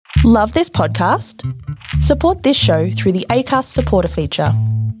Love this podcast? Support this show through the Acast supporter feature.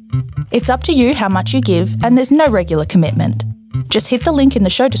 It's up to you how much you give, and there's no regular commitment. Just hit the link in the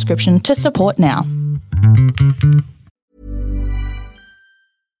show description to support now.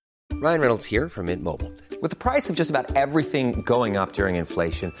 Ryan Reynolds here from Mint Mobile. With the price of just about everything going up during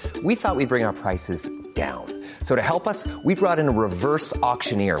inflation, we thought we'd bring our prices down. So to help us, we brought in a reverse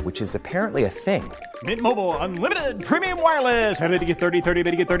auctioneer, which is apparently a thing. Mint Mobile Unlimited Premium Wireless. How to get 30, 30,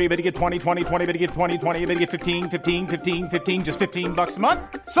 bit to get 30, bit to get 20, 20, 20, bit to get 20, 20, bit to get 15, 15, 15, 15, just $15 a month?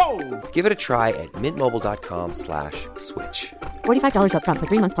 Sold! Give it a try at mintmobile.com/switch. $45 up front for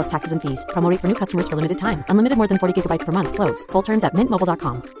 3 months plus taxes and fees. Promo rate for new customers for limited time. Unlimited more than 40 gigabytes per month. Slows full terms at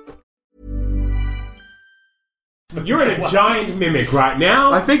mintmobile.com. You're in a giant mimic right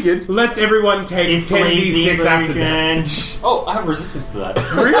now. I figured. Let's everyone take 10d6 acid damage. Oh, I have resistance to that.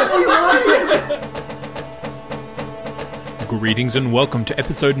 Greetings and welcome to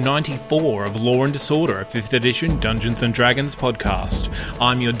episode 94 of Law and Disorder, a 5th edition Dungeons & Dragons podcast.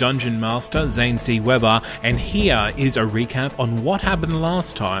 I'm your Dungeon Master, Zane C. Weber, and here is a recap on what happened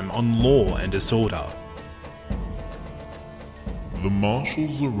last time on Law and Disorder. The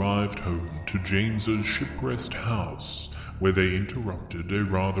Marshals arrived home to James's shipwrecked house, where they interrupted a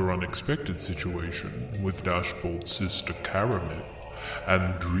rather unexpected situation with Dashbold's sister Karamit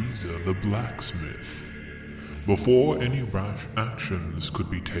and Dreeza the blacksmith. Before any rash actions could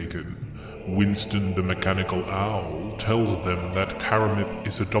be taken, Winston the mechanical owl tells them that Karamit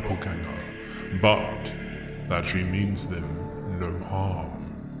is a doppelganger, but that she means them no harm.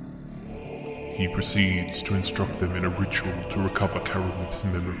 He proceeds to instruct them in a ritual to recover Karamit's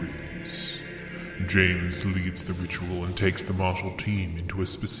memories. James leads the ritual and takes the martial team into a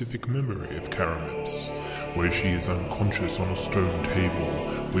specific memory of Karamit's, where she is unconscious on a stone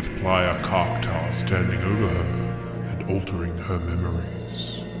table with Playa Karktar standing over her and altering her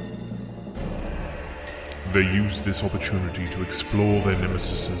memories. They use this opportunity to explore their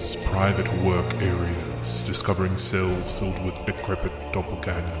nemesis's private work areas, discovering cells filled with decrepit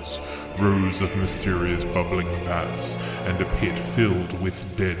doppelgangers, rows of mysterious bubbling vats, and a pit filled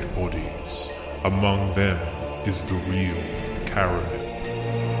with dead bodies. Among them is the real Karamit.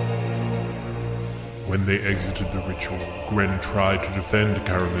 When they exited the ritual, Gren tried to defend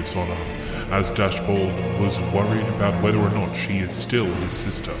Karamit's honor, as Dashbold was worried about whether or not she is still his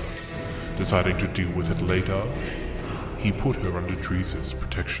sister. Deciding to deal with it later, he put her under Dreeza's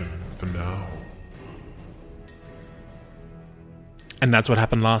protection for now. And that's what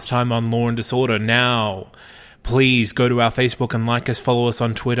happened last time on Law and Disorder. Now, please go to our Facebook and like us, follow us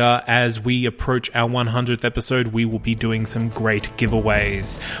on Twitter. As we approach our 100th episode, we will be doing some great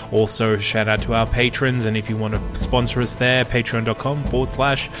giveaways. Also, shout out to our patrons, and if you want to sponsor us there,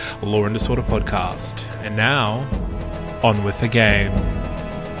 patreon.com/Law and Disorder podcast. And now, on with the game.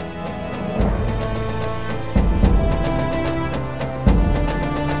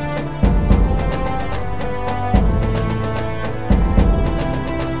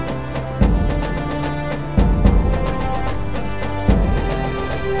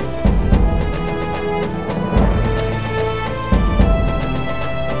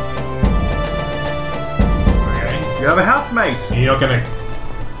 You have a housemate. You're not gonna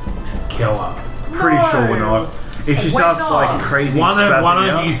kill her. Pretty sure we're not. If she starts like crazy One spazzing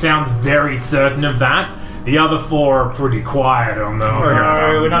of out. you sounds very certain of that. The other four are pretty quiet on them.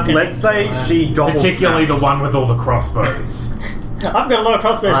 Okay. we're not gonna Let's say she double Particularly snaps. the one with all the crossbows. I've got a lot of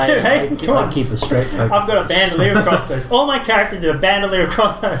crossbows too, hey? Come on. I keep a straight poke. I've got a bandolier of crossbows. All my characters have a bandolier of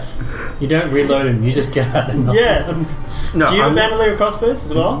crossbows. You don't reload them, you just get out and knock Yeah. them. No, Do you have a bandolier of crossbows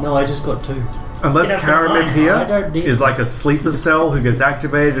as well? No, I just got 2. unless You have some Karamit mine. here I don't need- is like a sleeper cell who gets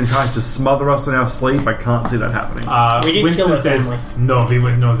activated and tries to smother us in our sleep, I can't see that happening. We didn't Winston kill her says, family. no, we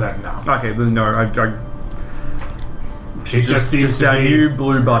would know that now. Okay, then no, It just seems just to our be... new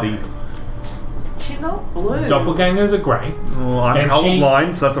blue buddy. She's not blue. Doppelgangers are grey. Well, I'm And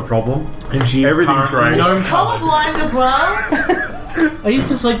colourblind, so that's a problem. And she's Everything's currently grey. gnome coloured. Colorblind as well. Are you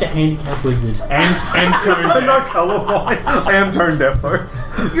just like the handicap wizard? And tone I'm deaf. not colourblind. I am tone deaf though.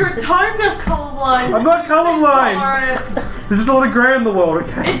 You're tone deaf colorblind. I'm not colourblind. Alright. There's just a lot of grey in the world,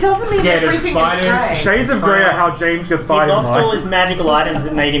 okay? It doesn't mean Scared of everything spiders. is grey. Shades of grey are how James gets He by in lost all life. his magical items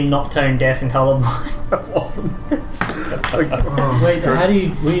that made him not tone deaf and colorblind. Awesome. Wait, how do you,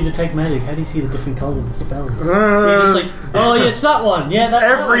 when you detect magic, how do you see the different colours of the spells? You're just like, oh yeah, it's that one. Yeah, that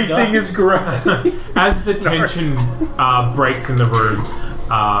Everything is grey. As the tension breaks in the room,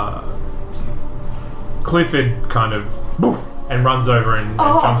 Clifford kind of and runs over and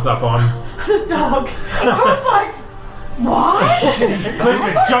jumps up on. The dog. I was like, what?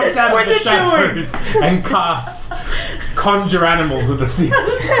 Clifford jumps out of the shadows and casts conjure animals of the sea.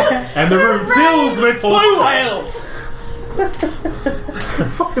 And the room fills with Blue whales!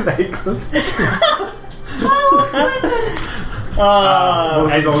 Fucking Cliff.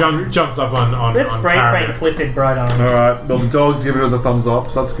 And jumps up on Let's on spray Paramount. paint Clifford bright on. Alright, well, the dog's giving it the thumbs up,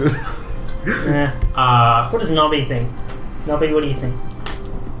 so that's good. Yeah. What does Nobby think? Nobby, what do you think?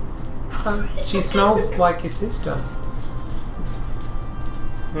 She smells like his sister.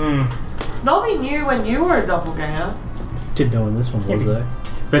 Nobby knew when you were a doppelganger. Didn't know when this one was though.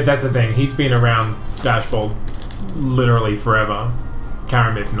 But that's the thing, he's been around Dashbold literally forever.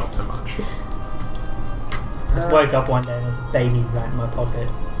 Karamith, not so much. I just woke up one day and there's a baby rat in my pocket.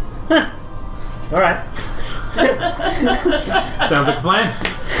 Alright. Sounds like a plan.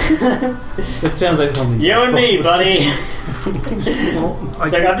 It sounds like something. You and me, buddy. It's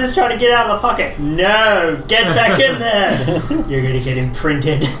like, I'm just trying to get out of the pocket. No, get back in there. You're going to get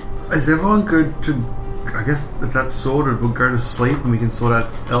imprinted. Is everyone good to... I guess if that's sorted, we'll go to sleep and we can sort out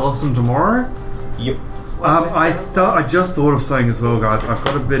Ellison tomorrow? Yep. I just thought of something as well, guys. I've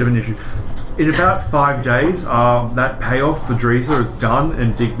got a bit of an issue. In about 5 days, that payoff for Dreesa is done,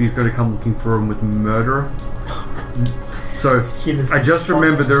 and Digby's going to come looking for him with murderer. So I just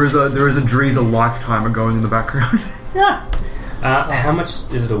remembered there is a Dreesa lifetimer going in the background. How much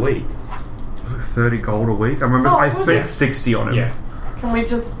is it a week? 30 gold a week. I remember I spent 60 on him. Yeah. Can we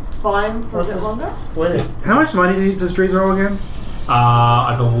just buy him for a bit longer? Split it. How much money does Dreesa owe again?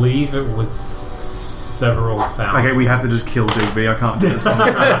 I believe it was several thousand. Okay, we have to just kill Digby. I can't do this one.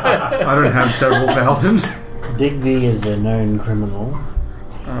 I don't have several thousand. Digby is a known criminal,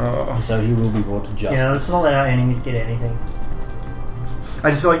 so he will be brought to justice. Yeah, let's not let our enemies get anything. I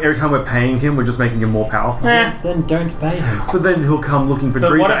just feel like every time we're paying him, we're just making him more powerful. Then don't pay him. But then he'll come looking for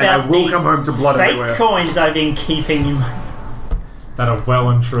But Dreesa, what and I about will these come home to blood fake everywhere. coins I've been keeping in my... That are well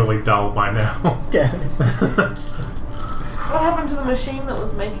and truly dull by now. What happened to the machine that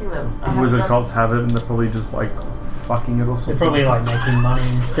was making them? Wizard cults have it, and they're probably just like fucking it or something. They're probably like making money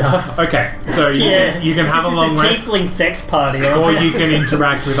and stuff. Okay, so you can have a long This is a rest, tiefling sex party, or you can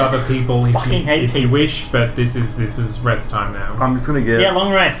interact with other people Fucking hate if you wish. But this is rest time now. I'm just gonna get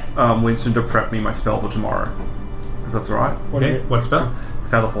long rest. Winston to prep me my spell for tomorrow, if that's alright. What is it? What spell?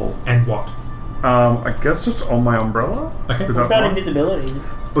 Featherfall. And what? I guess just on my umbrella. Okay. Is What that about fine? invisibility?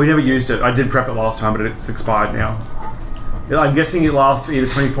 We never used it. I did prep it last time, but it's expired now. I'm guessing it lasts either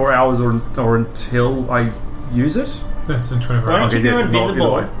 24 hours or until I use it. That's in 24 Why don't hours. you go yeah,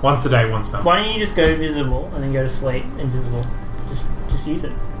 invisible? either way. Once a day, one spell. Why don't you just go visible and then go to sleep invisible? Just use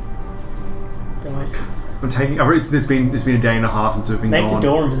it. Don't waste it. I'm taking. It's been a day and a half since we've been Make gone. the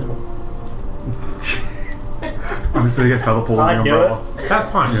door invisible. I'm just gonna get Featherfall I'd in the do umbrella. That's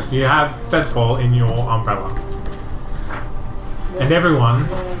fine. Yeah. You have Featherfall in your umbrella, and everyone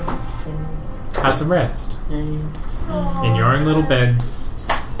has a rest in your own little beds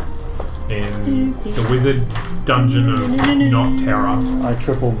in the wizard dungeon of not terror. I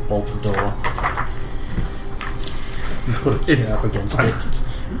triple bolt the door. You put a chair up against it.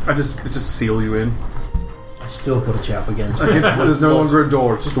 I just seal you in. I still put a chair up against it. There's no longer a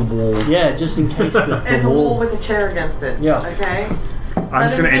door; it's just a wall. Yeah, just in case the It's a wall with a chair against it. Yeah. Okay. I'm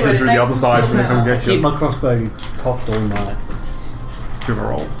just gonna enter through the other side when they come get keep you. my crossbow cocked all night. Do the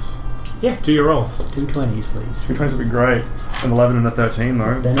rolls. Yeah, do your rolls. 2 20s, please. 2 20s would be great. An 11 and a 13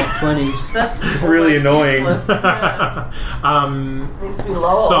 though. They're not 20s. That's It's really annoying. useless. Yeah. Needs to be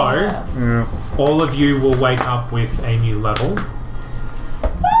lower. So, Yeah. all of you will wake up with a new level.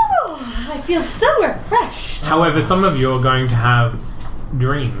 I feel so refreshed. However, some of you are going to have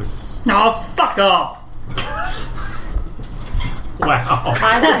dreams. Oh, fuck off! Wow.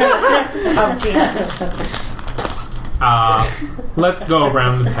 Oh, Let's go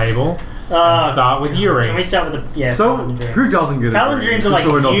around the table and start with Can we Yuri. start with the So, Paladin dreams. who doesn't get a Paladin dream? dreams are Just like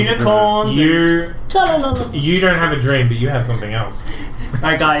so we're not unicorns. You don't have a dream, but you have something else.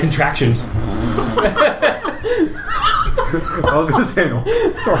 Alright, guys. Contractions. I was going to say no.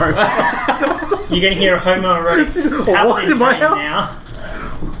 Sorry. You're gonna hear a homoerotic What Paladin in my dream house?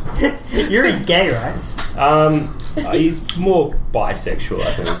 now. Yuri's gay, right? He's more bisexual,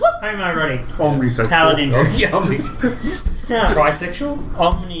 I think. Homoerotic. Omnisexual. Paladin dream. Yeah, No. trisexual?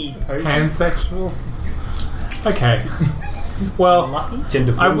 Omnipotent. Pansexual? Okay. Well, Lucky.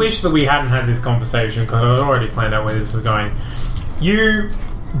 Gender I wish that we hadn't had this conversation because I had already planned out where this was going. You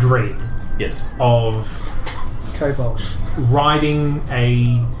dream Yes. of Cobalt. riding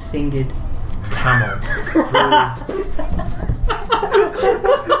a Fingered. camel.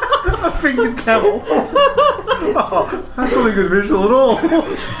 Fingered camel. Oh, that's not a good visual at all.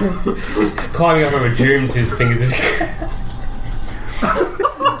 He's climbing up over Jooms, his fingers is...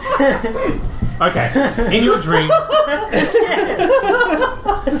 Okay, in your dream,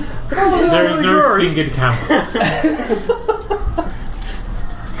 there is no fingered camels.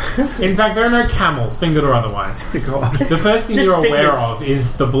 In fact, there are no camels, fingered or otherwise. The first thing you're aware of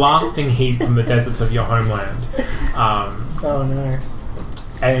is the blasting heat from the deserts of your homeland. Oh no.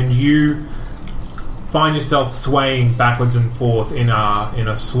 And you find yourself swaying backwards and forth in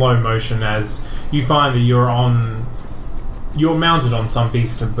a slow motion as you find that you're mounted on some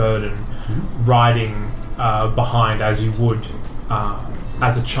beast of burden, riding behind as you would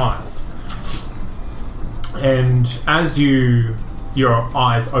as a child. And as your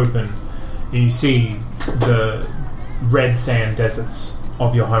eyes open and you see the red sand deserts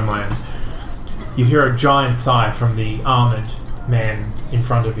of your homeland, you hear a giant sigh from the armoured man in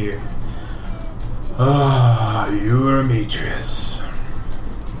front of you. Ah, you are Demetrius.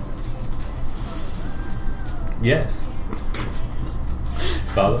 Yes.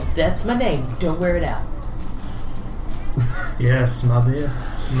 Father? That's my name. Don't wear it out. Yes, mother.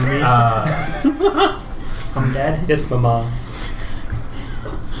 I'm Dad. Yes, Mama.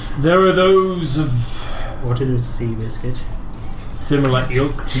 There are those of What is it, sea biscuit? similar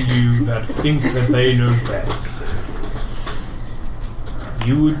ilk to you that think that they know best.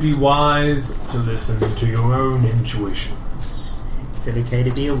 You would be wise to listen to your own intuitions. It's okay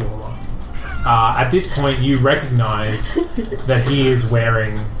to be a warlock. At this point, you recognize that he is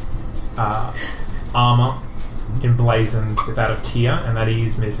wearing armor emblazoned with that of Tia, and that he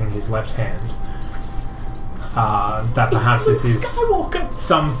is missing his left hand. That perhaps this is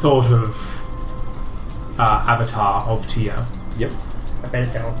some sort of avatar of Tia. Yep. I bet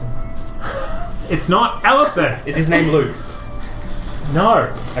it's Allison. It's not Ellison! Is his name Luke?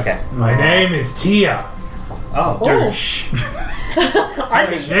 No. Okay. My name is Tia. Oh. Douche. I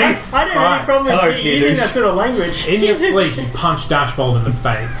don't have any problem Hello, with Tia using douche. that sort of language. In your sleep, you punch Dashbold in the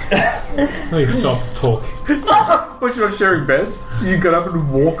face. He stops talking. But you're not sharing beds, so you got up and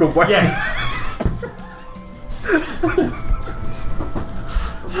walk away. Yeah.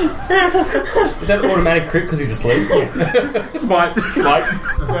 Is that an automatic crit because he's asleep? Smite. Smite.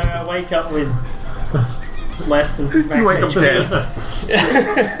 So I wake up with less than You wake up dead.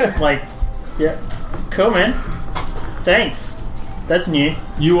 Like, yeah. Cool, man. Thanks. That's new.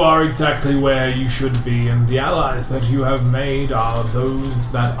 You are exactly where you should be, and the allies that you have made are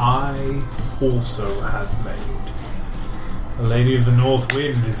those that I also have made. The Lady of the North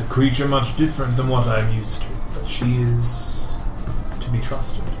Wind is a creature much different than what I'm used to, but she is to be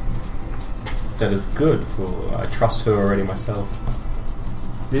trusted. That is good, for I trust her already myself.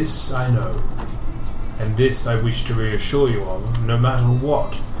 This I know, and this I wish to reassure you of, no matter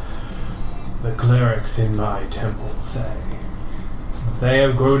what the clerics in my temple say. They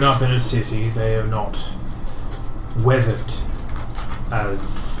have grown up in a city, they have not weathered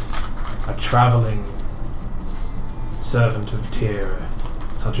as a travelling servant of Tyr,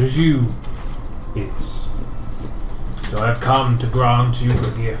 such as you is. So I've come to grant you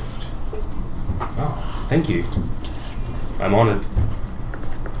a gift. Oh, thank you. I'm honoured.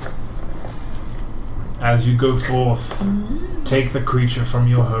 As you go forth, take the creature from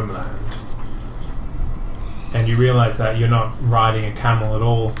your homeland. And you realise that you're not riding a camel at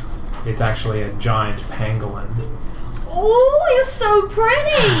all. It's actually a giant pangolin. Oh, it's so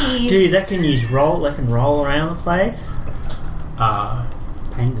pretty! Dude, that can roll around the place.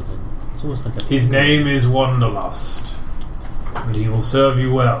 Pangolin. It's almost like a... His name is Wanderlust, and he will serve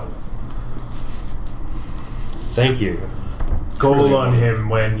you well. Thank you. Call Really on wonderful. him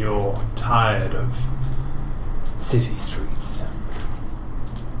when you're tired of city streets.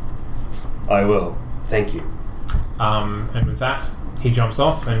 I will. Thank you. And with that, he jumps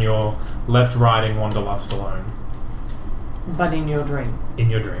off, and you're left riding Wanderlust alone. But in your dream. In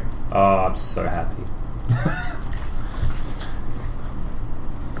your dream. Oh, I'm so happy.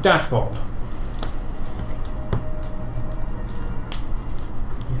 Dashboard.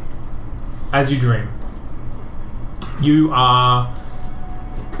 As you dream, you are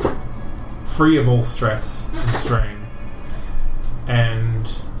free of all stress and strain, and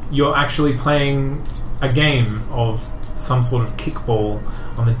you're actually playing a game of some sort of kickball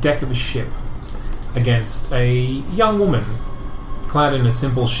on the deck of a ship against a young woman clad in a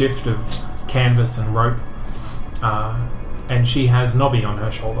simple shift of canvas and rope, and she has Nobby on her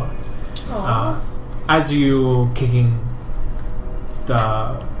shoulder. As you're kicking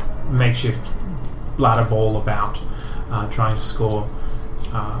the makeshift bladder ball about, trying to score,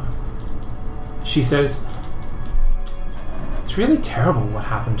 she says, "It's really terrible what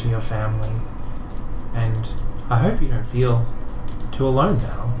happened to your family, and I hope you don't feel too alone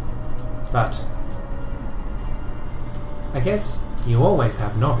now, but I guess you always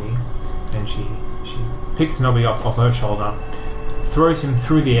have Nobby, and she picks Nobby up off her shoulder, throws him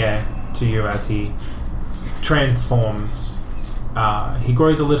through the air to you as he transforms. He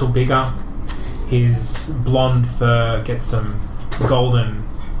grows a little bigger. His blonde fur gets some golden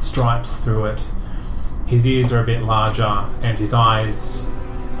stripes through it. His ears are a bit larger, and his eyes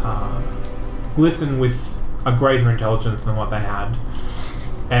glisten with a greater intelligence than what they had.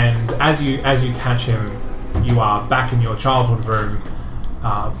 And as you catch him, you are back in your childhood room,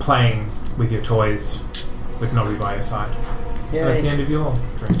 playing with your toys, with Nobby by your side. Yay. That's the end of your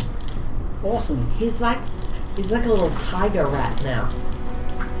dream. Awesome. He's like a little tiger rat now.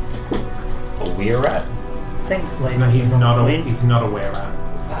 A were rat? Thanks, He's lady. he's not a were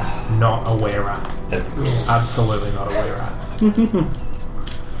rat. Not a were rat. Absolutely not a were rat.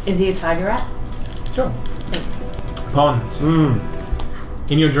 Is he a tiger rat? Sure. Thanks. Pons.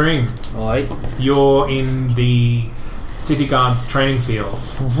 In your dream, you're in the City Guards training field,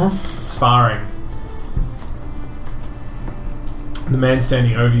 sparring. The man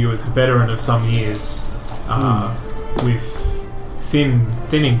standing over you is a veteran of some years, with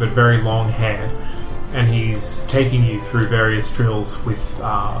thinning but very long hair, and he's taking you through various drills with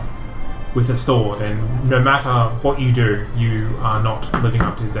a sword. And no matter what you do, you are not living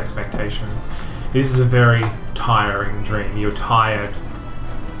up to his expectations. This is a very tiring dream. You're tired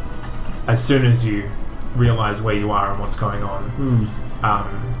as soon as you realise where you are and what's going on.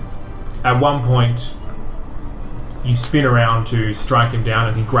 At one point, you spin around to strike him down,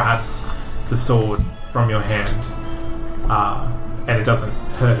 and he grabs the sword from your hand, and it doesn't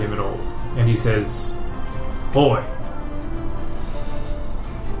hurt him at all. And he says, "Boy,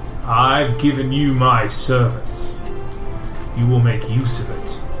 I've given you my service. You will make use of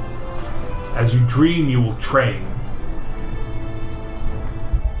it. As you dream, you will train.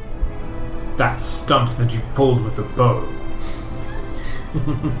 That stunt that you pulled with the bow,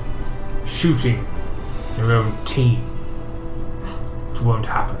 shooting your own team, it won't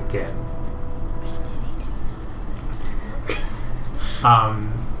happen again."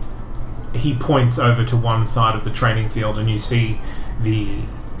 He points over to one side of the training field, and you see the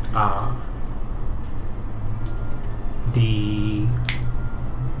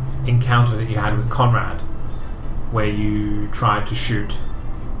encounter that you had with Conrad, where you tried to shoot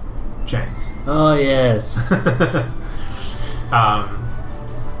James. Oh, yes.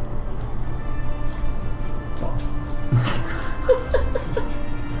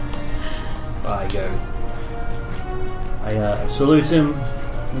 I salute him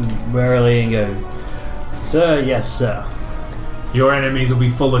warily and go, "Sir, yes, sir." Your enemies will be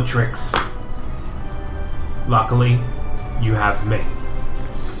full of tricks. Luckily, you have me.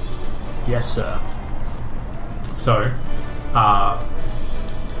 Yes, sir. So,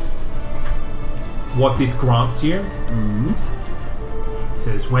 what this grants you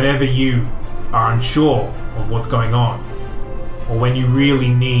says, whenever you are unsure of what's going on, or when you really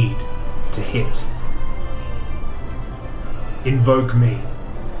need to hit, invoke me,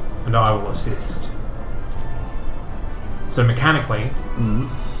 and I will assist. So mechanically,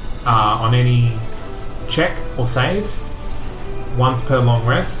 on any check or save, once per long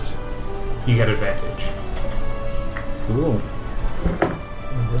rest, you get advantage. Cool.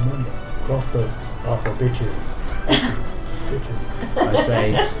 Remember, crossbows are for bitches. Bitches. I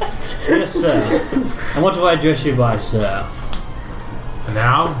say, "Yes, sir. And what do I address you by, sir?" For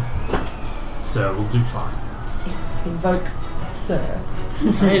now, sir will do fine. Invoke sir.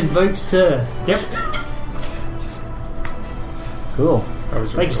 I invoke sir. Yep. Cool.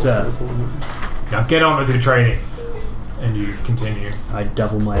 Thank you, sir. Now get on with your training. And you continue. I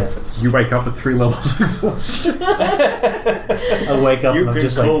double my efforts. You wake up at 3 levels of exhaustion. I wake up You and I'm can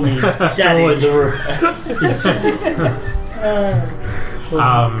just call like, me Daddy in the room.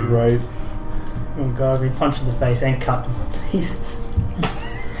 Right. Oh god, we punched in the face and cut him. Jesus.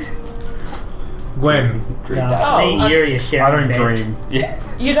 Gwen. Yuri is I don't dream.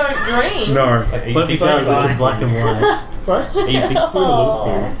 You don't dream? No. but Big both of spoon. us is black and white. What? Are you a big spoon or a little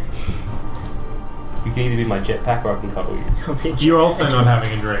spoon? You can either be my jetpack or I can cuddle you. You're also not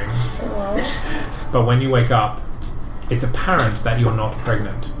having a dream. But when you wake up, it's apparent that you're not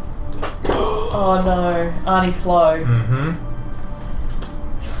pregnant. Oh no, Auntie Flo. Mm-hmm.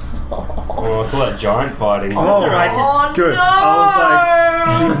 Oh, it's all that giant fighting. Oh, That's alright, just good. No! I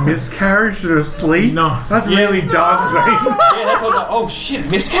was like, she miscarriaged in her sleep? No. That's really dark, Zane. Yeah, that's what I was like, oh shit,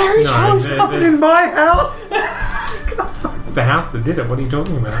 miscarriage? No, In my house? it's the house that did it. What are you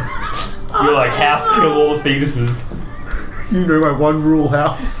talking about? You're like, house kill all the fetuses. You know my one rule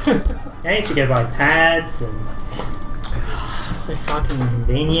house. I need to go buy pads and so fucking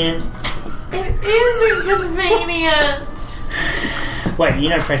inconvenient. It is inconvenient. Wait, you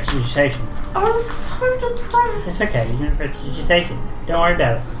know prestidigitation. I'm so depressed. It's okay, you know prestidigitation. Don't worry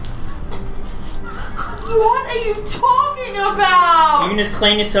about it. What are you talking about? You can just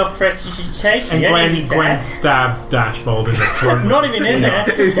clean yourself prestidigitation. And You don't need Gwen, to be Gwen sad. stabs Dashbold in the throat. Not even in there.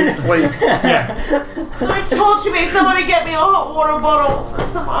 Yeah. Don't talk to me. Somebody get me a hot water bottle and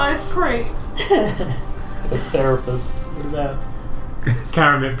some ice cream. The therapist. What is that?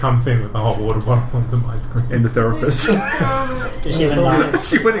 Karamip comes in with a hot water bottle and some ice cream. And the therapist. Does she even laugh?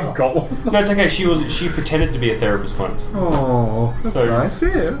 She went and got one. No, it's okay. She pretended to be a therapist once. Oh, that's So- nice,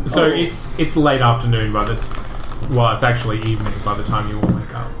 yeah. So it's late afternoon by the... Well, it's actually evening by the time you all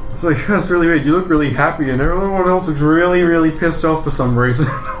wake up. It's like, that's really weird. You look really happy, and everyone else looks really, really pissed off for some reason.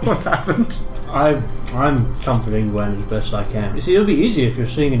 What happened? I'm comforting Gwen as best I can. You see, it'll be easier if you're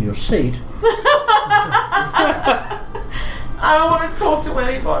sitting in your seat. I don't want to talk to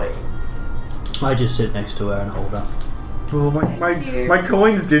anybody. I just sit next to her and hold her. Well, my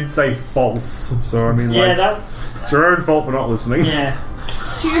coins did say false, so I mean, Yeah, like, it's your own fault for not listening. Yeah.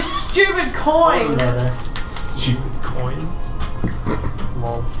 To your stupid coin. Stupid coins.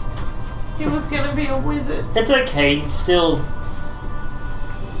 Lol. He was going to be a wizard. It's okay, it's still...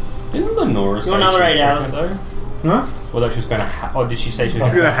 Isn't Lenora You say want another she's 8 hours? pregnant, though? Huh? Well, that she was going to or did she say she was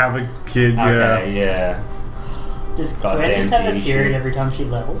She's gonna have a kid, yeah. Okay, yeah. Does Goddamn Gwen just have a genius. period every time she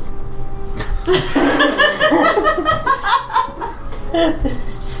levels?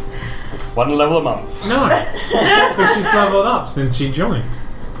 One level a month. No. Because she's leveled up since she joined.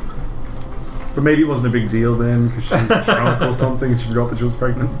 But maybe it wasn't a big deal then, because she was drunk or something, and she forgot that she was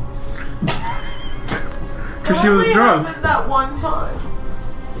pregnant. Because she was drunk. Happened that one time.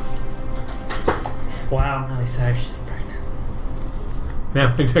 Wow, I'm really sorry she's pregnant. Now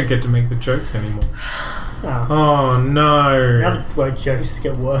they don't get to make the jokes anymore. Oh. Oh no. Now the word jokes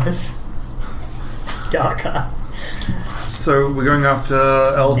get worse. Darker. So we're going after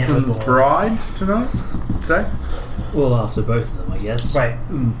Elson's Never bride today? Well, after both of them, I guess. Right.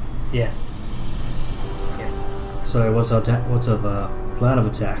 Yeah. So what's our plan of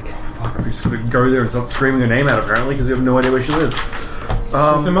attack? Fuck, we're just gonna go there and start screaming her name out apparently, because we have no idea where she lives. It's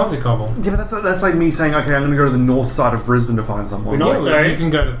a multi-cobble. Yeah, but that's like me saying, okay, I'm going to go to the north side of Brisbane to find someone. We're not You can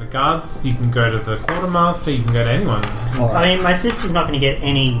go to the guards, you can go to the quartermaster, you can go to anyone. I mean, my sister's not going to get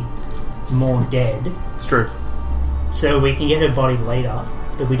any more dead, It's true. so we can get her body later,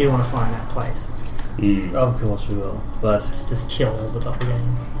 but we do want to find that place. Of course we will, but Just kill all the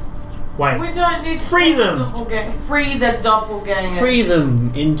doppelgangers. Wait, We don't need to Free them. Free the doppelganger. free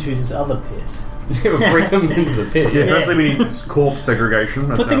them into this other pit. Bring them into the pit. Yeah, Yeah. firstly we need corpse segregation.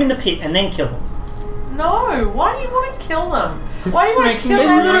 put them in the pit and then kill them. No, why do you want to kill them? This Why do is you want to making kill me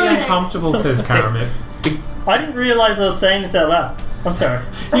really everything? uncomfortable, says Karamip. I didn't realise I was saying this out loud. I'm sorry.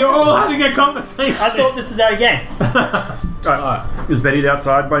 You're all having a conversation. I thought this was our game. Is Betty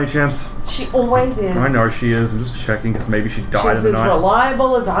outside by any chance? She always is. I know she is. I'm just checking because maybe she died She's in the as night.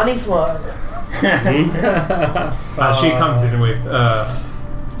 reliable as honey flow. She comes in with,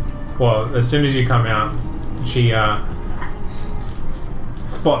 well, as soon as you come out, she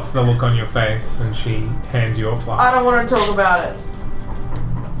spots the look on your face and she hands you a flask. I don't want to talk about it.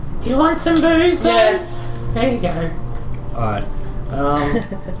 Do you want some booze, though? Yes. There you go. Alright.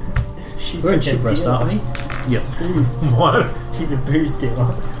 She's We're in such a shipwreck, dealer. aren't we? Yes. What? She's a booze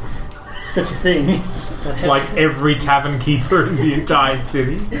dealer. Such a thing. It's like every tavern keeper in the entire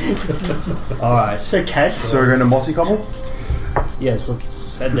city. Alright. So casual. So we're going to Mossy Cobble? Yes,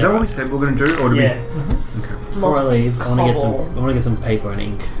 let's head Is there. that what we said we're going to do? Or do Yeah. Before I leave, I want to get some paper and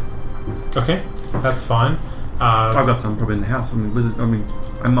ink. Okay, that's fine. I've got some probably in the house.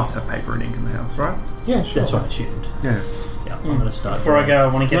 I must have paper and ink in the house, right? Yeah, sure. That's what I assumed. Yeah. Yeah, I'm going to start. Before I go, I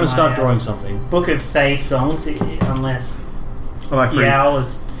want to get I'm going to start my, drawing something. Book of Fae songs, unless I like free. Yao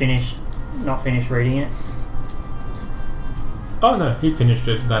is not finished reading it. Oh no, he finished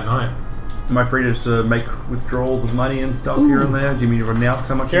it that night. Am I free just to make withdrawals of money and stuff here and there? Do you mean to announce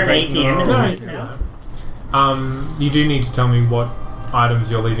how much Is there you're an taking? ATM in or- the No, house you can now? do that. You do need to tell me what items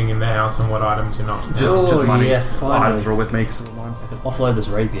you're leaving in the house and what items you're not. Just money. yeah, finally. Items are all with me because of mine. I can offload this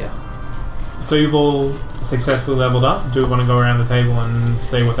rapier. So you've all successfully leveled up. Do we want to go around the table and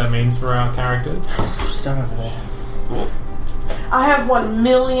see what that means for our characters? Start over there. I have 1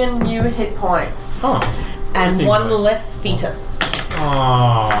 million new hit points. Oh. And seems one like- less fetus.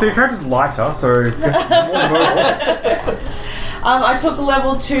 Oh. So your character's lighter, so it's more mobile. I took a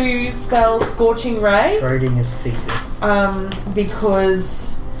level 2 spell Scorching Ray. Schrodinger's fetus.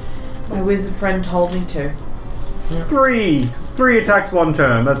 Because my wizard friend told me to. 3 attacks, 1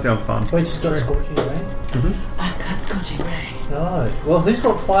 turn. That sounds fun. Wait, just got Scorching Ray? I've got Scorching Ray. God. Well, who's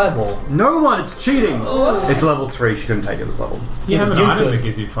got Fireball? No one, it's cheating! It's level 3, she couldn't take it this level. You have an you item could. that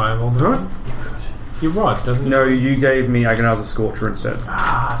gives you fireball. Huh? Your rod, doesn't it? No, you gave me Agonizer Scorcher instead.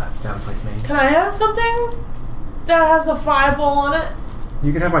 Ah, that sounds like me. Can I have something that has a fireball on it?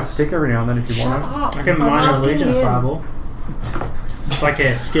 You can have my stick every now and then if you want it. Up. I can I'm minor asking illusion of you. fireball. It's like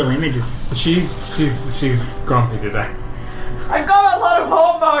a still image. She's grumpy today. I've got a lot of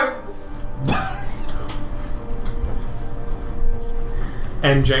hormones.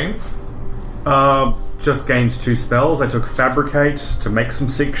 And James? Just gained 2 spells. I took Fabricate to make some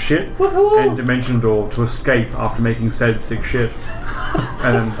sick shit, and Dimension Door to escape after making said sick shit.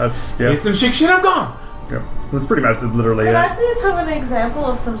 And that's, yeah. Here's some sick shit, I'm gone! Yeah. That's pretty much literally Could it. I please have an example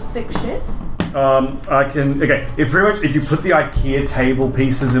of some sick shit? I can. Okay, if you put the IKEA table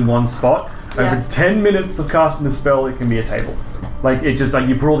pieces in one spot, over 10 minutes of casting the spell, it can be a table. Like, it just, like,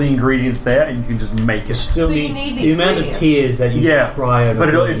 you put all the ingredients there and you can just make it. Still So you need the the amount of ingredients. tears that you cry over.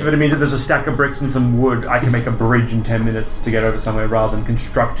 But it means that there's a stack of bricks and some wood. I can make a bridge in 10 minutes to get over somewhere rather than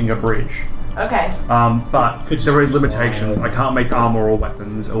constructing a bridge. Okay. But there are limitations. I can't make armor or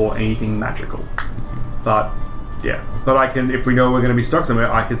weapons or anything magical. But yeah, but I can. If we know we're going to be stuck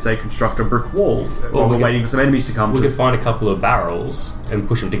somewhere, I could say construct a brick wall while we're waiting for some enemies to come. We could find a couple of barrels and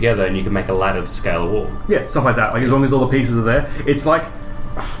push them together, and you can make a ladder to scale a wall. Yeah, stuff like that. Like, as long as all the pieces are there, it's like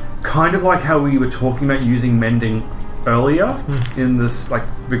kind of like how we were talking about using mending earlier in this, like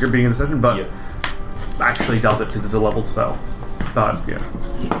being in the session, but actually does it because it's a leveled spell. But yeah.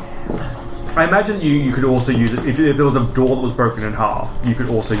 I imagine you could also use it if there was a door that was broken in half. You could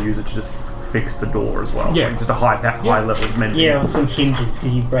also use it to just fix the door as well. Yeah. Like just a high level of mending. Yeah, or some hinges,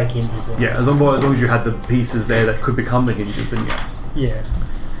 because you break hinges. Yeah, as long as you had the pieces there that could become the hinges, then yes. Yeah.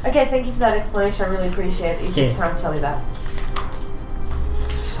 Okay, thank you for that explanation. I really appreciate it. It's just time to tell me that.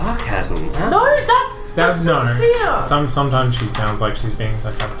 Sarcasm. Huh? No, that's sincere. Sometimes she sounds like she's being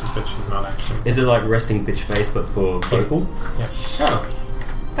sarcastic, but she's not actually. Is it like resting bitch face, but for vocal? Yeah. Oh.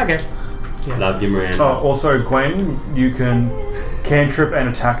 Okay. Yeah. Loved you, Miranda. Oh, also, Gwen, you can cantrip and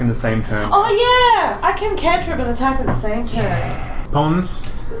attack in the same turn. Oh yeah, I can cantrip and attack at the same turn. Pons?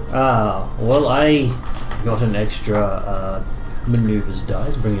 Well, I got an extra maneuvers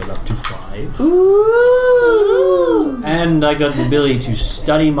dice, bringing it up to 5. Ooh. And I got the ability to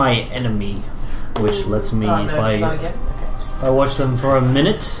study my enemy, which lets me, if I watch them for a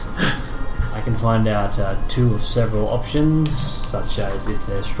minute, I can find out 2 of several options, such as if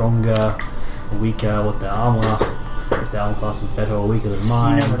they're stronger, weaker, what their armor, if their armor class is better or weaker than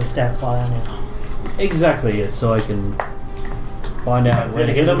mine. You know what a stat apply on it. Exactly, it's so I can find out where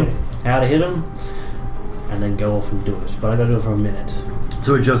to hit them, how to hit them, and then go off and do it. But I gotta do it for a minute.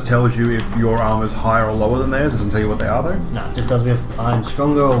 So it just tells you if your armor's higher or lower than theirs? It doesn't tell you what they are, though? No, it just tells me if I'm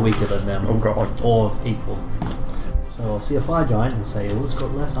stronger or weaker than them. Oh god. Or equal. So I'll see a fire giant and say, well, it's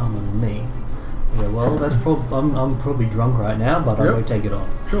got less armor than me. I go, well, that's I'm probably drunk right now, but I won't take it on.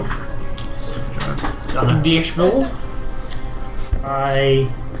 Sure. Dashboard? I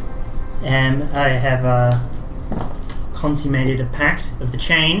have consummated a pact of the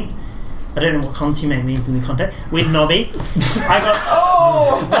chain. I don't know what consummate means in the context. With Nobby. I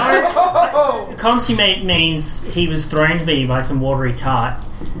got... consummate means he was thrown to me by some watery tart.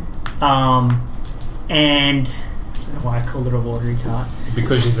 And... I don't know why I called it a watery tart.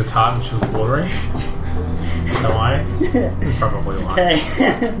 Because she's a tart and she was watery? So that's probably why. Okay.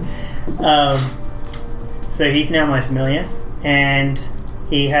 So he's now my familiar, and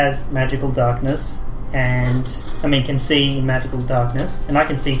he has magical darkness, and can see magical darkness, and I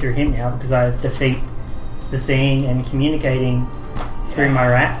can see through him now because I defeat the seeing and communicating through my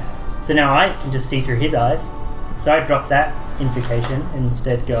rat. So now I can just see through his eyes. So I dropped that invocation and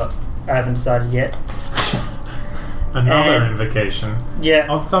instead got, I haven't decided yet. Another invocation? Yeah.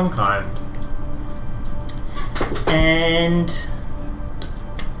 Of some kind. And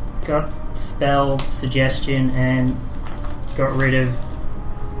got spell suggestion and got rid of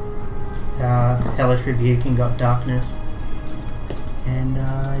Hellish Rebuke and got darkness. And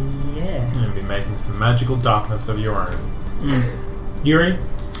You're going to be making some magical darkness of your own. Yuri?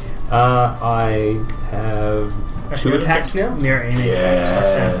 I have 2 attacks now. Mirror image.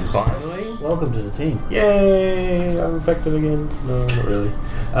 Yes. Finally. Welcome to the team. Yay! I'm effective again. No, not really.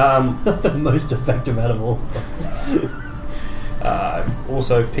 The most effective out of all.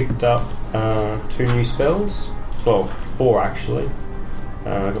 Also picked up 2 new spells. Well, 4 actually.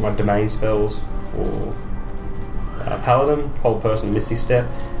 I got my domain spells for Paladin, Hold Person, Misty Step,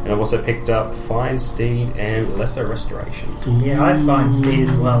 and I've also picked up Fine Steed and Lesser Restoration. Yeah, I find Steve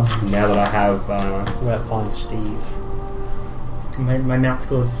as well. Now that I have... What about Fine Steve? My mount's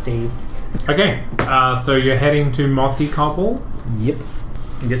called Steve. Okay, so you're heading to Mossy Cobble. Yep.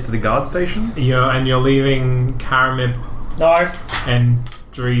 He gets to the guard station. You're leaving Karamib No, and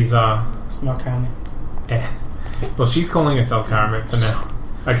Dreeza. it's not Kami. Well, she's calling herself Karamib for now.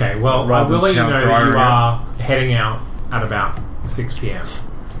 Okay, well, I Rather will let than you know Count that you Dryria. are heading out at about 6 p.m.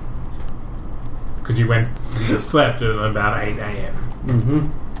 Because you slept at about 8 a.m.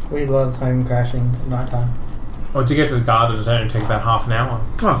 Mm-hmm. We love home crashing at night time. Or to get to the guard, it'll only take about half an hour.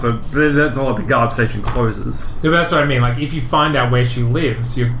 Oh, so that's all. The guard station closes. Yeah, but that's what I mean. Like, if you find out where she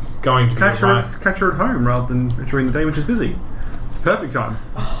lives, you're going to Catch be right. her at home rather than during the day, which is busy. It's perfect time,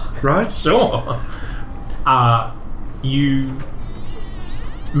 right? Sure. You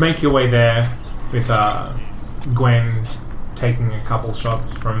make your way there with Gwen taking a couple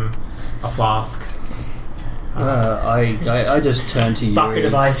shots from a flask. I just turn to you. Bucket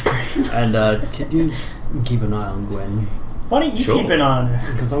of ice cream. And could you keep an eye on Gwen? Why don't you keep an eye on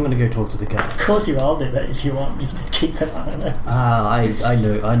her? Because I'm going to go talk to the cat. Of course you will do that if you want. You can just keep an eye on her. I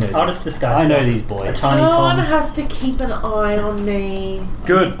know. I'll just disguise I know myself these as boys. a tiny No one Pons. has to keep an eye on me.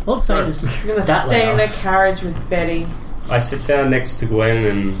 Good. Let's say this. I'm going to That stay in loud. the carriage with Betty. I sit down next to Gwen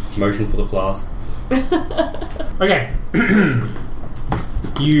and motion for the flask. Okay.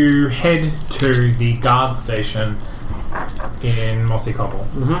 You head to the guard station in Mossy Cobble.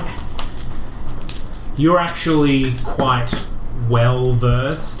 You're actually quite well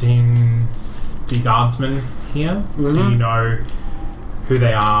versed in the guardsmen here. So you know who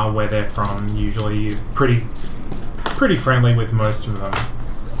they are, where they're from. Usually you're pretty friendly with most of them.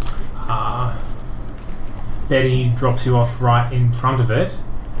 Betty drops you off right in front of it.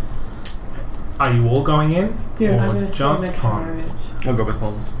 Are you all going in? Yeah, or I'm going to stay in just the Pons? carriage. I'll go with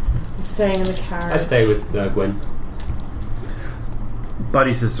Pons. I'm staying in the carriage. I stay with Gwen.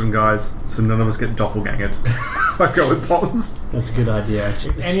 Buddy system, guys, so none of us get doppelgangered. I go with Pons. That's a good idea,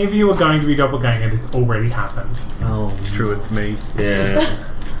 actually. If any of you are going to be doppelgangered, it's already happened. Oh, True, it's me. Yeah.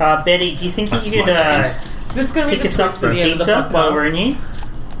 Betty, do you think you That's could Is this going to be pick the us up twist some at the end of the pizza while podcast? we're in here?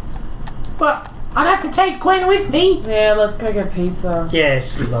 But I'd have to take Gwen with me. Yeah, let's go get pizza. Yeah,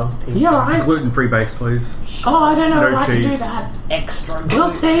 she loves pizza. Yeah, right. Gluten-free base, please. Oh, I don't know No if I can do cheese. that. Extra. We'll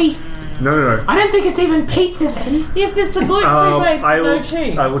see. No. I don't think it's even pizza, Betty. If it's a gluten-free base with no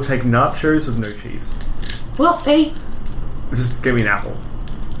cheese. I will take nachos with no cheese. We'll see. Just give me an apple.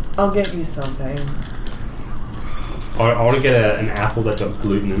 I'll get you something. I want to get an apple that's got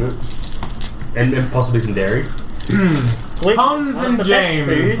gluten in it. And possibly some dairy. Pons and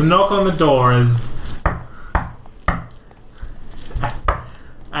James knock on the door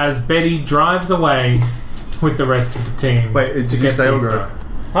as Betty drives away with the rest of the team. Wait, did to you get stay or pizza.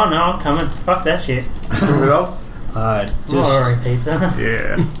 go? Oh no, I'm coming. Fuck that shit. Who else? just Sorry, pizza.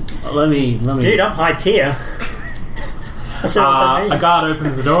 Yeah. let me. Dude, I'm high tier. That's what that A means. guard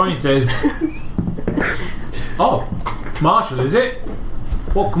opens the door and he says, "Oh, Marshall, is it?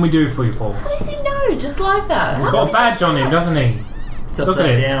 What can we do for you, Paul?" How does he know? Just like that. He's got a badge on him, doesn't he? It's Look at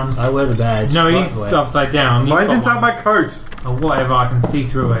upside it. down. I wear the badge. No, by he's the way. upside down. You've Mine's got inside one. my coat. Or whatever, I can see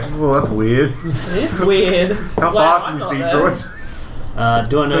through it. Well, that's weird. It's weird. How Wow, far I'm can you not see there. through it? Do I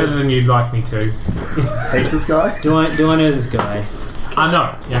Further know? than you'd like me to. Hate this guy? Do I know this guy?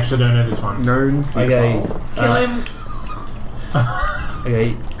 No, you actually don't know this one. Known. Okay. Kill him.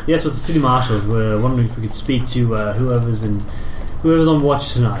 Okay. Yes, with the city marshals, we're wondering if we could speak to whoever's on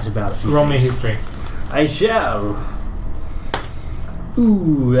watch tonight about a few Roll me things. history. I shall.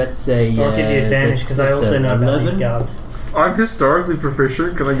 Ooh, that's a. I'll give you advantage because I also know about these guards. I'm historically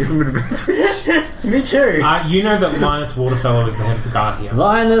proficient. Can I give him advantage? Me too. You know that Linus Waterfellow is the head of the guard here.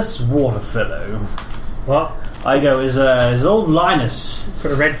 Linus Waterfellow. What? I go is old Linus.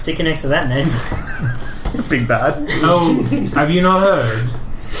 Put a red sticker next to that name. Big bad. Oh, have you not heard?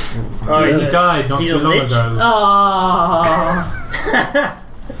 Oh, He died not he's too a long lich? ago. Oh.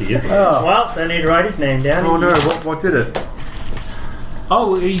 He is. Well, don't need to write his name down. Oh no! What did it?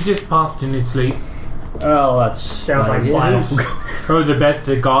 Oh, he just passed in his sleep. Oh, that Sounds like Lyle. Probably the best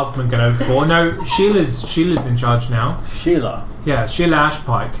a guardsman can hope for. No, Sheila's in charge now. Sheila. Yeah, Sheila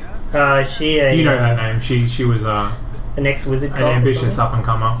Ashpike. She You know that name. She was an ex-wizard an cop or ambitious something?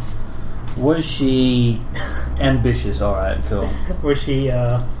 up-and-comer. Was she ambitious? Alright, cool. Was she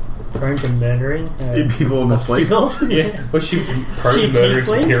prone to murdering People in the sleep. obstacles? Yeah. Was she prone She to murdering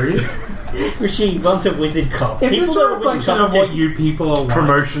tiefling? superiors? Was she once a wizard cop? Is this that a are wizard reflection cops of what do- you people are like?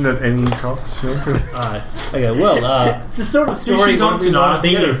 Promotion at any cost. Alright. Okay, well, It's the sort of If story she's on we tonight, I want to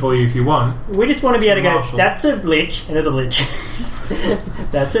can be get it in. for you if you want. We just want to be able to go, Marshals. that's a lich, and there's a lich.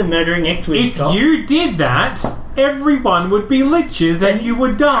 That's a murdering ex-wizard If cop. you did that, everyone would be liches and you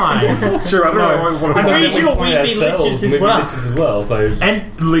would die. Sure, I don't know what I'm pretty We sure point we'd be ourselves, liches we'd as be well. liches as well. So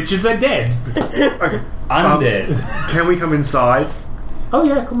And liches are dead. undead. Can we come inside? Oh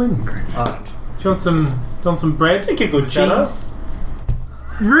yeah, come in. Do you want some bread? Think a good cheese?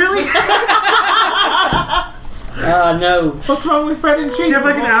 Really? No. What's wrong with bread and cheese? Do you have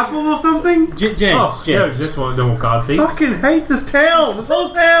like an apple or something? James, Oh, yeah, that's what the cards eat. Fucking hate this town. This whole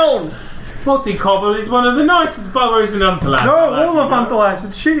town. Mossy Cobble is one of the nicest boroughs in Untalas. No, all of Untalas.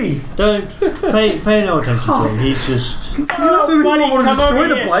 It's shitty. don't pay no attention to him. He's just... Seriously, buddy, we want to come destroy over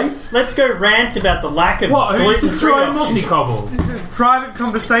the here. place. Let's go rant about the lack of What? Who's gluten-free destroying Mossy options. Cobble? Private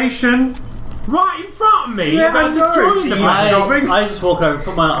conversation. Right in front of me Yeah, about I know. destroying the place. I just walk over,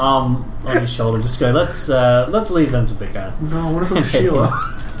 put my arm on his shoulder, just go, let's leave them to bicker. No, what if it's Sheila?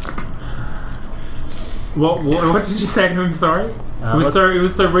 What did you say to him? Sorry, it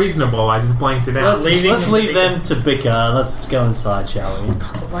was so reasonable. I just blanked it out. Let's leave them to bicker. Let's go inside, shall we?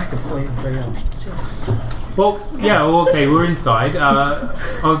 The lack of gluten-free options. Well, yeah, well, okay, we're inside.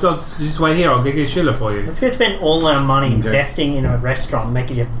 I'll just wait here. I'll get Sheila for you. Let's go spend all our money investing in a restaurant,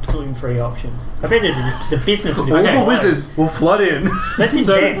 making it gluten-free options. I bet the business would be All the okay. wizards will flood in. Let's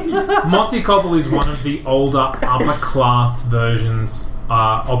invest. Mossy Cobble is one of the older upper class versions,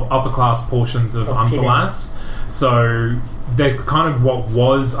 upper class portions of Untalas. So they're kind of what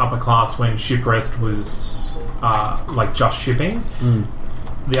was upper class when Shiprest was like just shipping.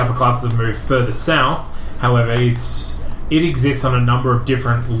 The upper classes have moved further south. However, it exists on a number of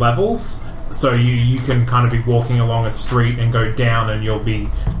different levels. So you can kind of be walking along a street and go down, and there'll be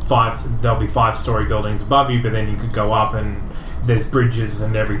 5-story buildings above you. But then you could go up, and there's bridges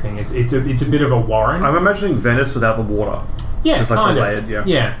and everything. It's a bit of a warren. I'm imagining Venice without the water. Yeah, just like kind the of. layered,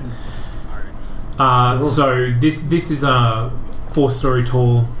 Yeah. So this is a 4-story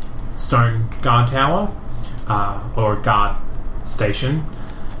tall stone guard tower, or a guard station,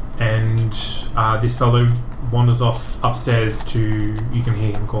 and this fellow wanders off upstairs to. You can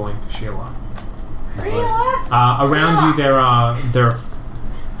hear him calling for Sheila. Around you there are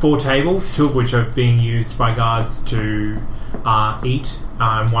 4 tables, 2 of which are being used by guards to eat,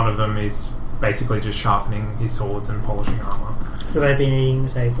 and one of them is basically just sharpening his swords and polishing armor. So they've been eating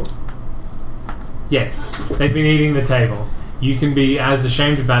the table. Yes, they've been eating the table. You can be as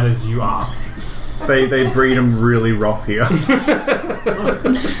ashamed of that as you are. They breed them really rough here.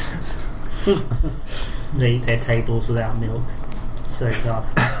 They eat their tables without milk. So tough.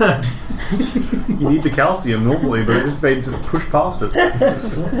 You need the calcium normally, but they just push past it.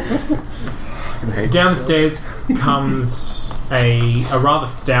 Downstairs comes a rather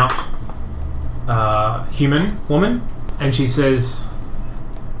stout human woman, and she says,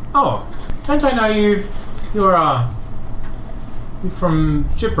 "Oh, don't I know you? You're from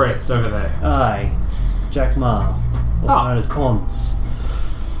Shiprest over there." Aye, Jack Ma, also known as Pons.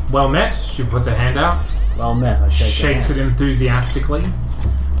 Well met. She puts her hand out. Well met. I Shakes it enthusiastically.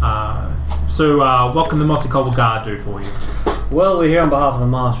 So, what can the Mossy Cobble Guard do for you? Well, we're here on behalf of the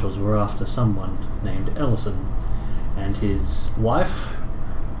Marshals. We're after someone named Ellison and his wife.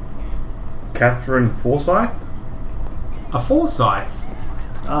 Catherine Forsyth? A Forsyth?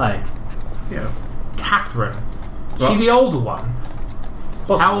 Aye. Yeah. Catherine. Well- She the older one?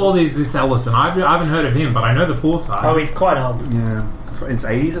 How old is this Ellison? I haven't heard of him, but I know the Forsyths. Oh, he's quite old. Yeah. In his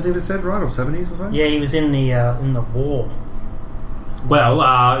 80s, I think they said, right? Or 70s or something? Yeah, he was in the war.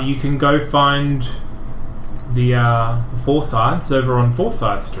 Well, you can go find the Forsyths over on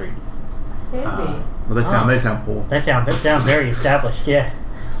Forsyth Street. Handy. Well, they sound poor. They sound very established, yeah.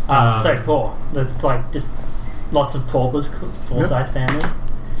 So poor. It's like just lots of paupers, Forsyth family.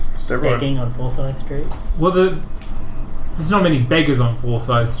 Begging on Forsyth Street. Well, there's not many beggars on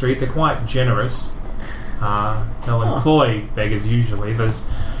Forsyth Street. They're quite generous. They'll employ beggars usually. That's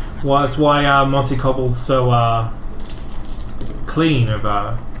why Mossy Cobble's so clean of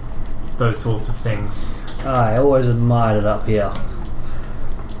those sorts of things. I always admired it up here.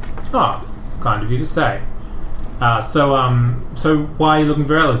 Oh, kind of you to say. So why are you looking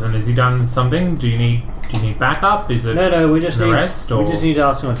for Ellison? Has he done something? Do you need backup? Is it No, we just an need arrest? Or? we just need to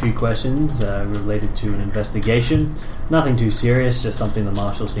ask him a few questions related to an investigation. Nothing too serious, just something the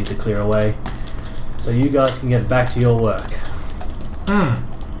Marshals need to clear away. So you guys can get back to your work.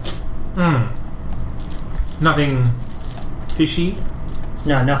 Nothing fishy?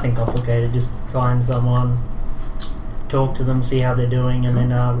 No, nothing complicated. Just find someone, talk to them, see how they're doing, and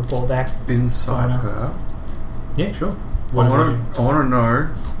then report back. Inside her? Yeah, sure. I want to know.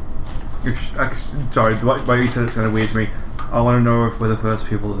 Sorry, the way you said it sounded weird to me. I want to know if we're the first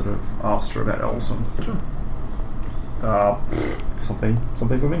people that have asked her about Ellison. Sure. Something.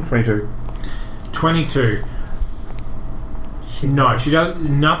 22. 22. No, she does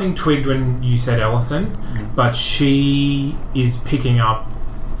nothing twigged when you said Ellison, but she is picking up.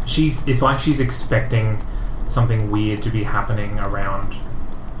 It's like she's expecting something weird to be happening around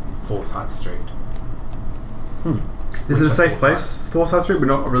Forsyth Street. Is it a safe place, Forsyth Street? We're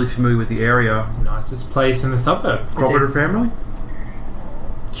not really familiar with the area. Nicest place in the suburb. Cooperative family?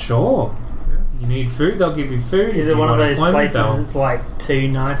 Sure. You need food, they'll give you food. Is If it you one of want those employment, places they'll- that's like too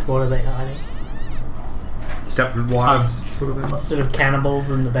nice? What are they hiding? Stepford sort of thing? Sort of cannibals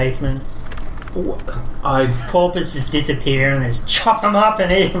in the basement. Paupers just disappear and they just chop them up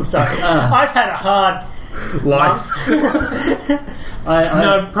and eat them. Sorry, I've had a hard life.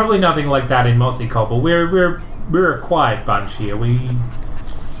 No, probably nothing like that in Mossy Copple. We're a quiet bunch here. We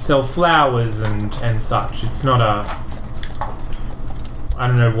sell flowers and such. It's not a... I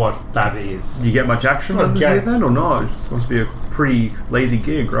don't know what that is. Do you get much action here then, or not? It's supposed to be a pretty lazy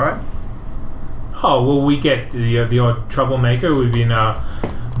gig, right? Oh, well, we get the odd troublemaker. We've been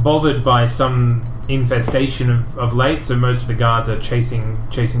bothered by some infestation of late, so most of the guards are chasing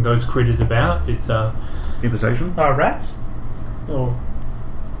those critters about. It's infestation? Oh, rats? Or...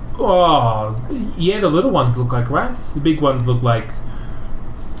 Oh, yeah, the little ones look like rats. The big ones look like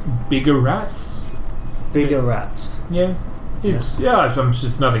bigger rats. Bigger rats? Yeah. It's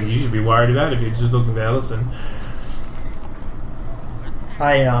just nothing you should be worried about if you're just looking for Ellison.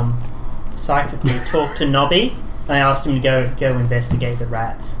 I psychically talked to Nobby. I asked him to go investigate the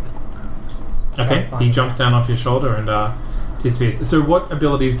rats. Okay, he jumps down off your shoulder and disappears. So what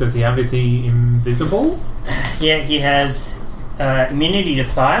abilities does he have? Is he invisible? Yeah, he has immunity to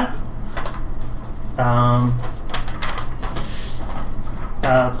fire,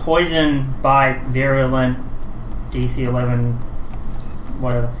 poison by virulent, DC 11,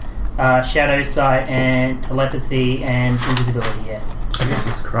 whatever, shadow sight and telepathy and invisibility. Yeah.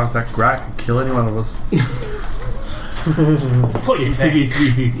 Jesus Christ, that rat could kill any one of us. Poison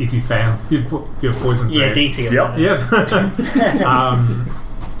if you fail, your poison yeah, save. DC 11.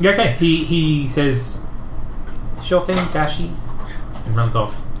 Yep. Okay, he says, "Sure thing, Dashy," and runs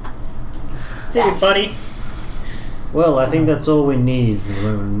off. See you, buddy. Well, I think that's all we need from the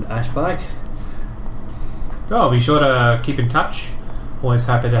moment, Ashbike. Oh, be sure to keep in touch. Always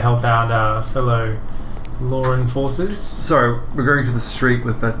happy to help out fellow law enforcers. So we're going to the street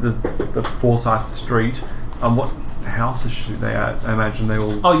with the Forsyth Street. What house are they at? I imagine they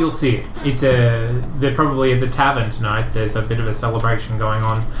will. Oh, you'll see it. They're probably at the tavern tonight. There's a bit of a celebration going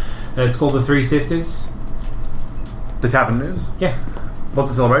on. It's called the Three Sisters. The tavern is? Yeah. What's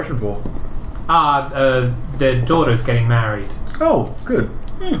the celebration for? Their daughter's getting married. Oh, good.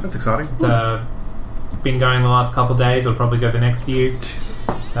 That's exciting. It's been going the last couple of days. It'll probably go the next few.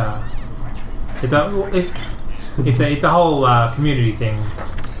 It's a whole community thing.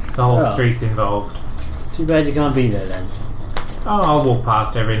 The whole street's involved. Too bad you can't be there then. Oh, I'll walk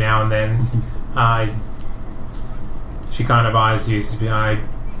past every now and then. She kind of eyes you. I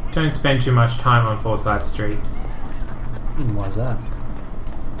don't spend too much time on Forsyth Street. Why's that?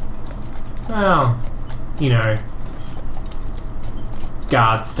 Well,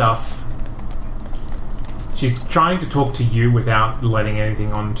 guard stuff. She's trying to talk to you without letting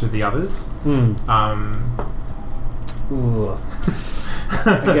anything on to the others. Ooh.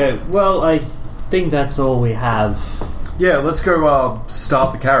 Okay, well, I think that's all we have. Yeah, let's go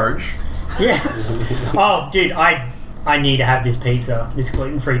start the carriage. Yeah. Oh, dude, I need to have this pizza. This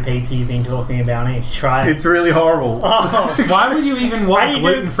gluten-free pizza you've been talking about. I need to try it. It's really horrible. Oh. Why would you even want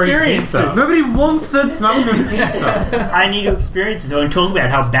gluten-free pizza? Nobody wants it. It's not good pizza. I need to experience it so I can talk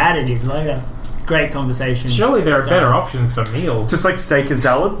about how bad it is. Like a great conversation. Surely there are better options for meals. Just like steak and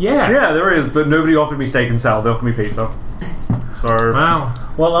salad? Yeah. Yeah, there is, but nobody offered me steak and salad. They offered me pizza. So... Wow.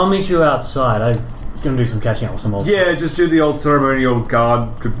 Well, I'll meet you outside. I'm going to do some catching up with some old... Yeah, just do the old ceremonial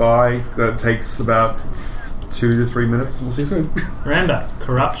guard goodbye. That takes about 2 to 3 minutes. We'll see you soon. Remember,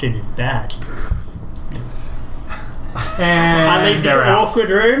 corruption is bad. And I leave this awkward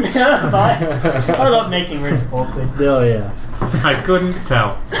room. I love making rooms awkward. Oh, yeah. I couldn't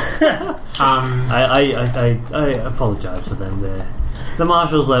tell. I apologise for them there. The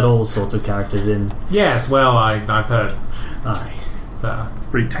marshals let all sorts of characters in. Yes, well, I've heard. Aye. It's a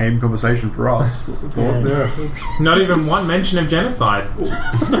pretty tame conversation for us. Not even one mention of genocide.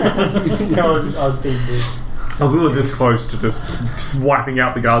 I was being good. Oh, we were this close to just wiping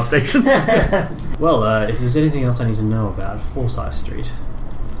out the guard station. Well, if there's anything else I need to know about Forsyth Street.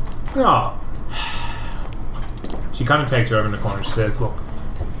 Oh. She kind of takes her over in the corner. She says, "Look,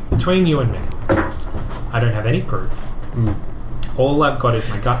 between you and me, I don't have any proof. All I've got is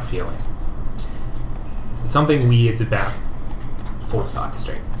my gut feeling. Something weird's about Forsyth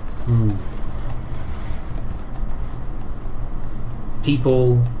Street."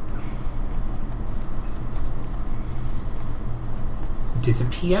 people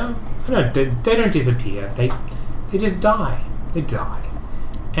disappear. No, they don't disappear. They just die. They die.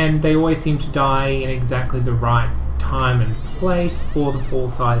 And they always seem to die in exactly the right time and place for the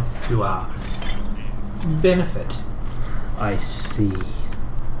Forsyths to benefit. I see.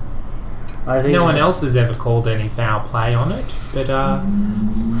 I think no one else has ever called any foul play on it, but I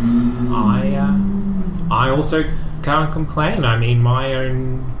also can't complain. I mean, my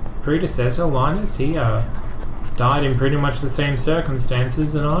own predecessor, Linus, he died in pretty much the same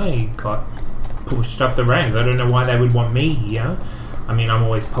circumstances, and I got pushed up the ranks. I don't know why they would want me here. I mean, I'm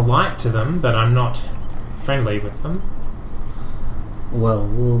always polite to them, but I'm not friendly with them. Well,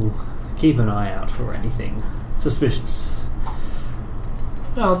 we'll keep an eye out for anything suspicious.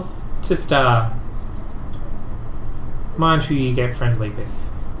 Well, just mind who you get friendly with.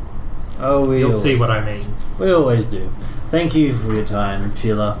 Oh, you'll see what I mean. We always do. Thank you for your time,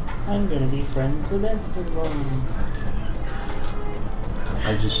 Sheila. I'm going to be friends with everyone.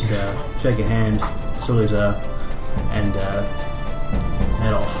 I just shake a hand, salute her, and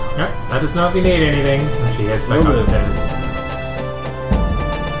head off. Yep, let us know if you need anything when she heads back upstairs.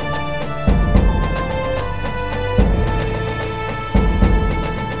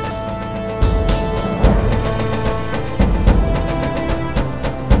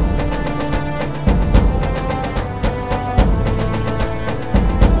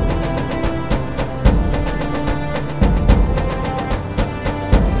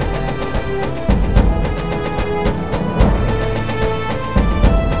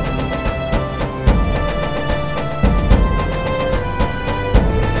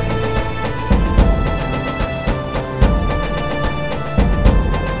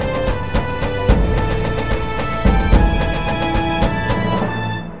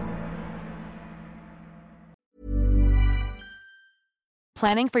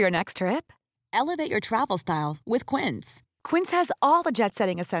 Planning for your next trip? Elevate your travel style with Quince. Quince has all the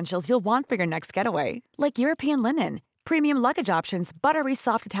jet-setting essentials you'll want for your next getaway, like European linen, premium luggage options, buttery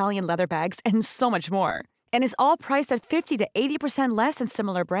soft Italian leather bags, and so much more. And is all priced at 50 to 80% less than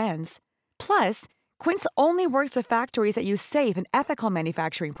similar brands. Plus, Quince only works with factories that use safe and ethical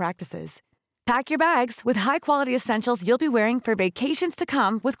manufacturing practices. Pack your bags with high-quality essentials you'll be wearing for vacations to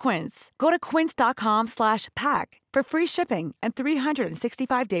come with Quince. Go to quince.com/pack for free shipping and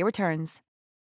 365-day returns.